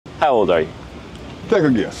How old are you? Take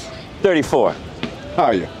a guess. 34. How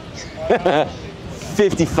are you?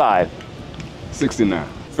 55. 69.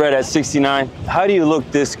 Fred, at 69, how do you look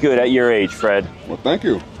this good at your age, Fred? Well, thank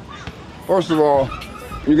you. First of all,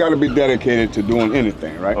 you got to be dedicated to doing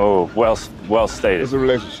anything, right? Oh, well stated. It's a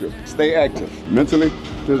relationship. Stay active, mentally,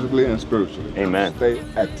 physically, and spiritually. Amen. Stay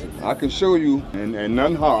active. I can show you, and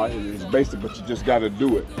nothing hard. It's basic, but you just got to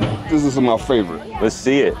do it. This is my favorite. Let's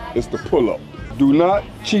see it. It's the pull-up. Do not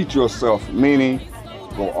cheat yourself, meaning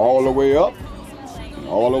go all the way up and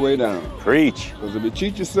all the way down. Preach. Because if you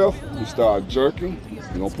cheat yourself, you start jerking, you're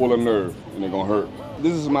going to pull a nerve, and it's going to hurt.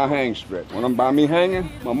 This is my hang stretch. When I'm by me hanging,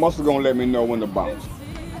 my muscle going to let me know when to bounce.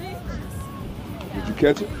 Did you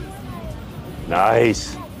catch it?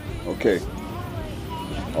 Nice. Okay.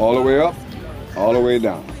 All the way up, all the way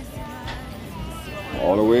down.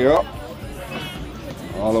 All the way up,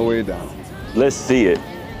 all the way down. Let's see it.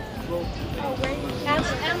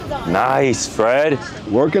 Nice, Fred.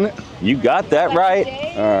 Working it? You got that right.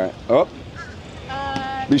 All right, up.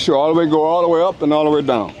 Be sure go all the way up and all the way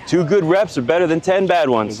down. 2 good reps are better than 10 bad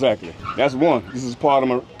ones. Exactly. That's one. This is part of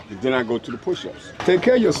my, then I go to the push-ups. Take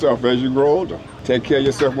care of yourself as you grow older. Take care of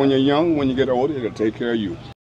yourself when you're young. When you get older, it'll take care of you.